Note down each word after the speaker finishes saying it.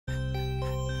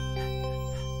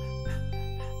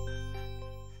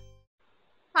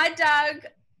Hi, Doug.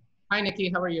 Hi, Nikki.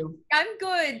 How are you? I'm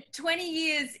good. 20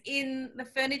 years in the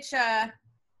furniture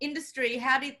industry.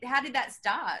 How did that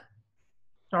start?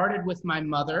 Started with my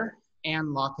mother,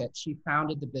 Ann Lockett. She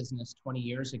founded the business 20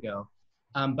 years ago.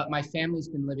 But my family's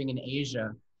been living in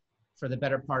Asia for the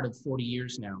better part of 40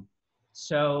 years now.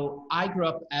 So I grew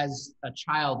up as a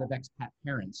child of expat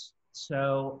parents.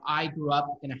 So I grew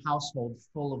up in a household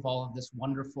full of all of this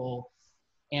wonderful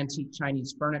antique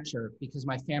Chinese furniture because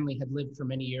my family had lived for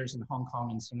many years in Hong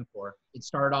Kong and Singapore. It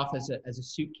started off as a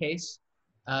suitcase,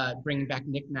 bringing back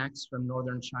knickknacks from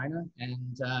northern China,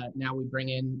 and now we bring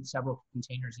in several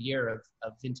containers a year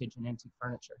of vintage and antique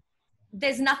furniture.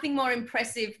 There's nothing more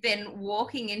impressive than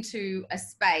walking into a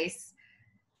space,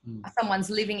 Mm.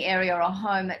 someone's living area or a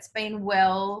home that's been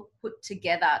well put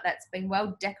together, that's been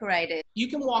well decorated. You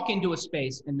can walk into a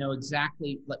space and know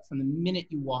exactly, like from the minute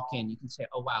you walk in, you can say,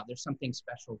 oh, wow, there's something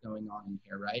special going on in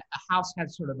here, right? A house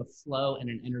has sort of a flow and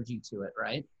an energy to it,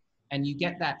 right? And you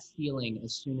get that feeling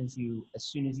as soon as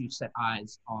you set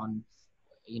eyes on,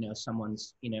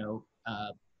 someone's,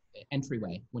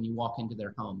 entryway when you walk into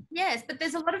their home. Yes, but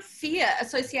there's a lot of fear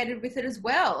associated with it as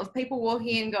well, of people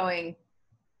walking in going,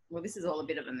 well, this is all a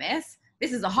bit of a mess.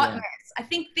 This is a hot Yeah. mess. I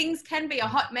think things can be a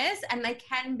hot mess and they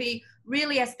can be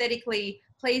really aesthetically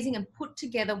pleasing and put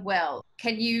together well.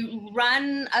 Can you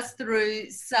run us through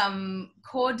some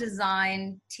core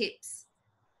design tips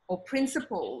or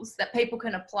principles that people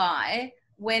can apply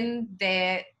when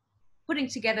they're putting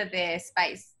together their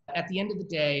space? At the end of the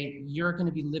day, you're going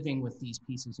to be living with these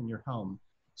pieces in your home.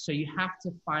 So you have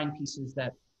to find pieces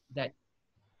that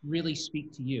really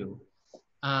speak to you.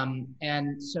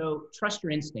 And so trust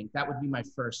your instinct. That would be my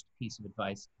first piece of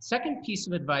advice. Second piece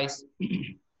of advice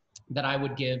that I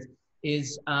would give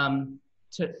is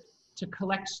to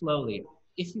collect slowly.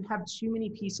 If you have too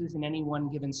many pieces in any one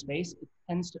given space, it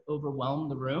tends to overwhelm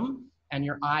the room and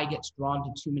your eye gets drawn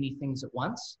to too many things at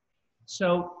once.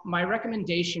 So my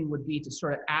recommendation would be to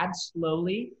sort of add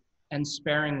slowly and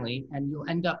sparingly, and you'll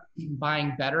end up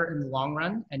buying better in the long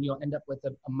run, and you'll end up with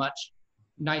a much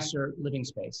nicer living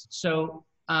space. So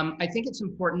I think it's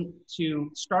important to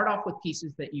start off with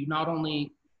pieces that you not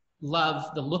only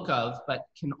love the look of, but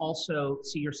can also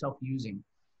see yourself using.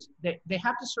 They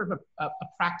have to serve a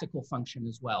practical function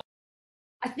as well.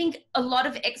 I think a lot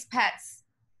of expats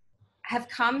have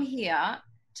come here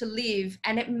to live,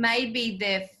 and it may be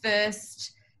their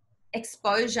first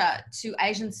exposure to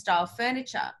Asian style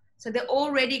furniture. So they're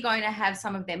already going to have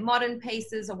some of their modern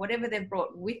pieces or whatever they've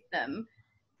brought with them.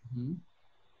 Mm-hmm.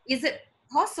 Is it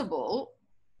possible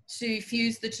to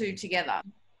fuse the two together?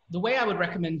 The way I would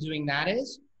recommend doing that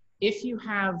is if you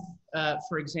have,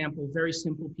 for example, very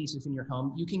simple pieces in your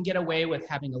home, you can get away with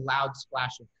having a loud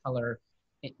splash of color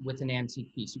with an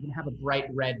antique piece. You can have a bright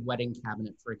red wedding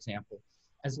cabinet, for example,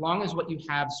 as long as what you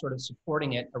have sort of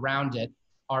supporting it around it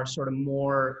are sort of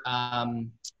more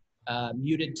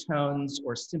muted tones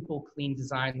or simple, clean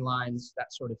design lines,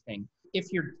 that sort of thing.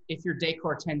 If your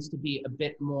decor tends to be a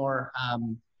bit more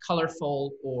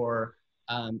colorful, or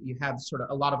you have sort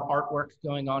of a lot of artwork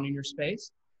going on in your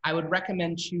space, I would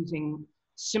recommend choosing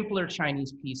simpler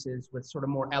Chinese pieces with sort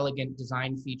of more elegant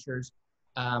design features,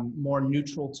 more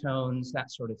neutral tones,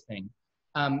 that sort of thing.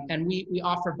 And we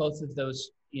offer both of those,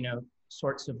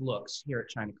 sorts of looks here at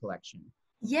China Collection.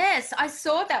 Yes, I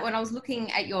saw that when I was looking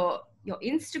at your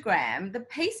Instagram. The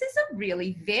pieces are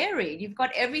really varied. You've got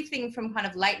everything from kind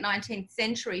of late 19th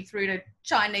century through to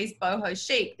Chinese boho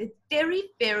chic. They're very,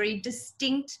 very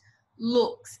distinct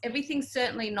looks. Everything's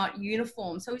certainly not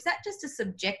uniform. So is that just a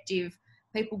subjective,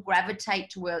 people gravitate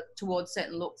towards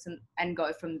certain looks and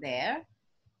go from there?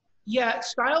 Yeah,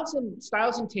 styles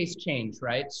and tastes change,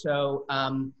 right? So,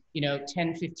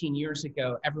 10, 15 years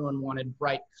ago, everyone wanted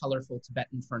bright, colorful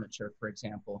Tibetan furniture, for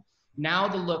example. Now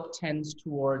the look tends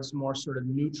towards more sort of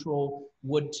neutral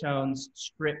wood tones,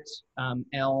 stripped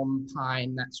elm,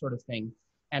 pine, that sort of thing.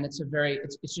 And it's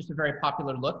just a very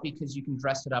popular look because you can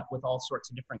dress it up with all sorts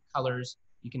of different colors.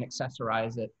 You can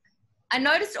accessorize it. I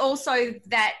noticed also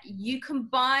that you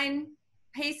combine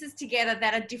pieces together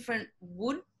that are different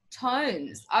wood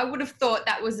tones. I would have thought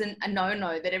that was a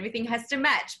no-no, that everything has to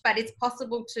match, but it's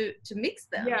possible to mix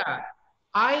them. Yeah.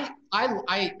 I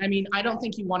mean, I don't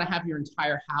think you want to have your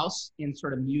entire house in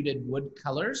sort of muted wood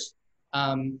colors.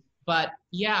 But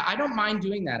yeah, I don't mind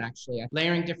doing that actually.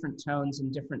 Layering different tones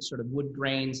and different sort of wood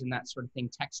grains and that sort of thing,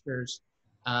 textures.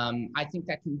 I think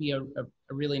that can be a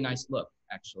really nice look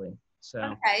actually. So.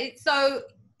 Okay, so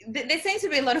there seems to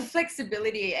be a lot of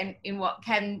flexibility in what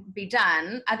can be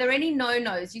done. Are there any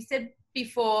no-nos? You said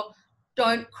before,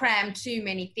 don't cram too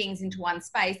many things into one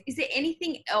space. Is there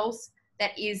anything else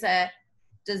that is a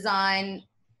design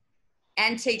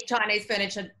Antique Chinese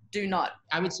furniture, do not.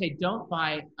 I would say don't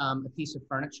buy a piece of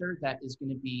furniture that is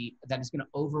going to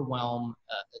overwhelm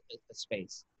a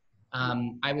space.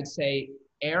 I would say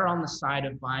err on the side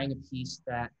of buying a piece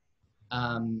that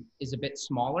is a bit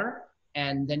smaller,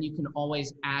 and then you can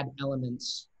always add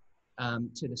elements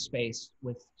to the space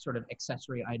with sort of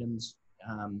accessory items,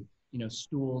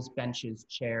 stools, benches,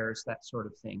 chairs, that sort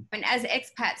of thing. And as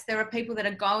expats, there are people that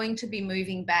are going to be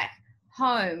moving back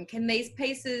home. Can these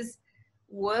pieces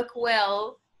work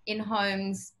well in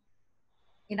homes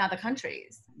in other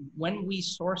countries? When we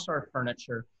source our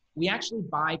furniture, we actually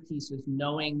buy pieces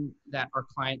knowing that our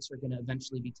clients are going to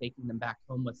eventually be taking them back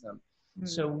home with them.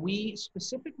 So we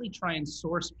specifically try and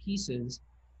source pieces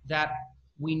that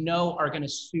we know are going to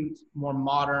suit more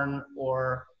modern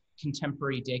or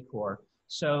contemporary decor.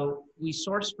 So we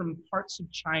source from parts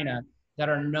of China that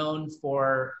are known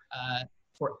for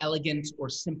elegant or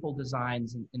simple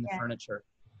designs in the furniture.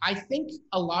 I think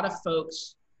a lot of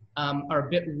folks are a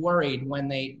bit worried when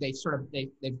they've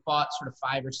bought sort of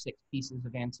 5 or 6 pieces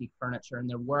of antique furniture, and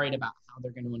they're worried about how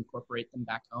they're going to incorporate them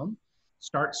back home.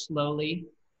 Start slowly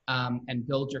and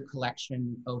build your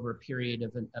collection over a period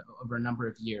of over a number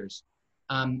of years.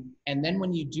 And then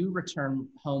when you do return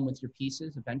home with your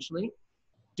pieces eventually,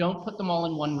 don't put them all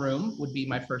in one room, would be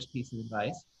my first piece of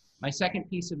advice. My second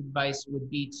piece of advice would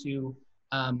be to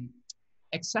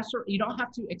you don't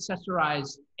have to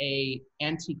accessorize a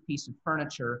antique piece of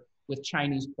furniture with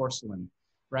Chinese porcelain,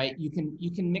 right? You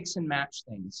can mix and match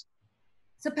things.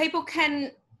 So people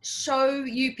can show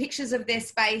you pictures of their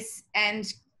space, and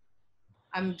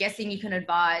I'm guessing you can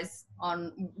advise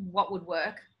on what would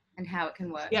work and how it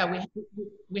can work. Yeah,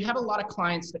 we have a lot of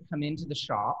clients that come into the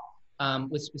shop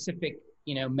with specific,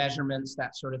 measurements,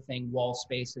 that sort of thing, wall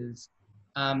spaces,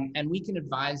 and we can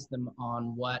advise them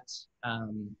on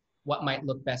what might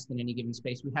look best in any given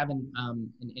space. We have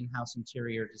an in-house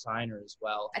interior designer as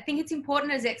well. I think it's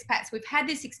important as expats, we've had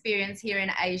this experience here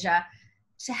in Asia,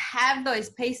 to have those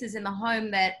pieces in the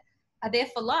home that are there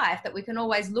for life, that we can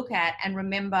always look at and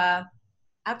remember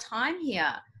our time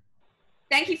here.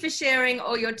 Thank you for sharing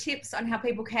all your tips on how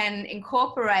people can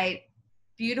incorporate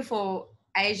beautiful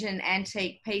Asian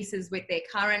antique pieces with their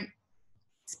current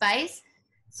space,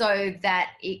 so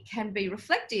that it can be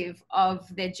reflective of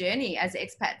their journey as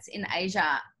expats in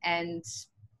Asia, and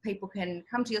people can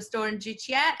come to your store in Joo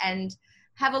Chiat and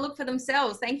have a look for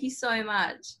themselves. Thank you so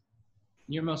much.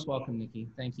 You're most welcome, Nikki.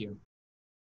 Thank you.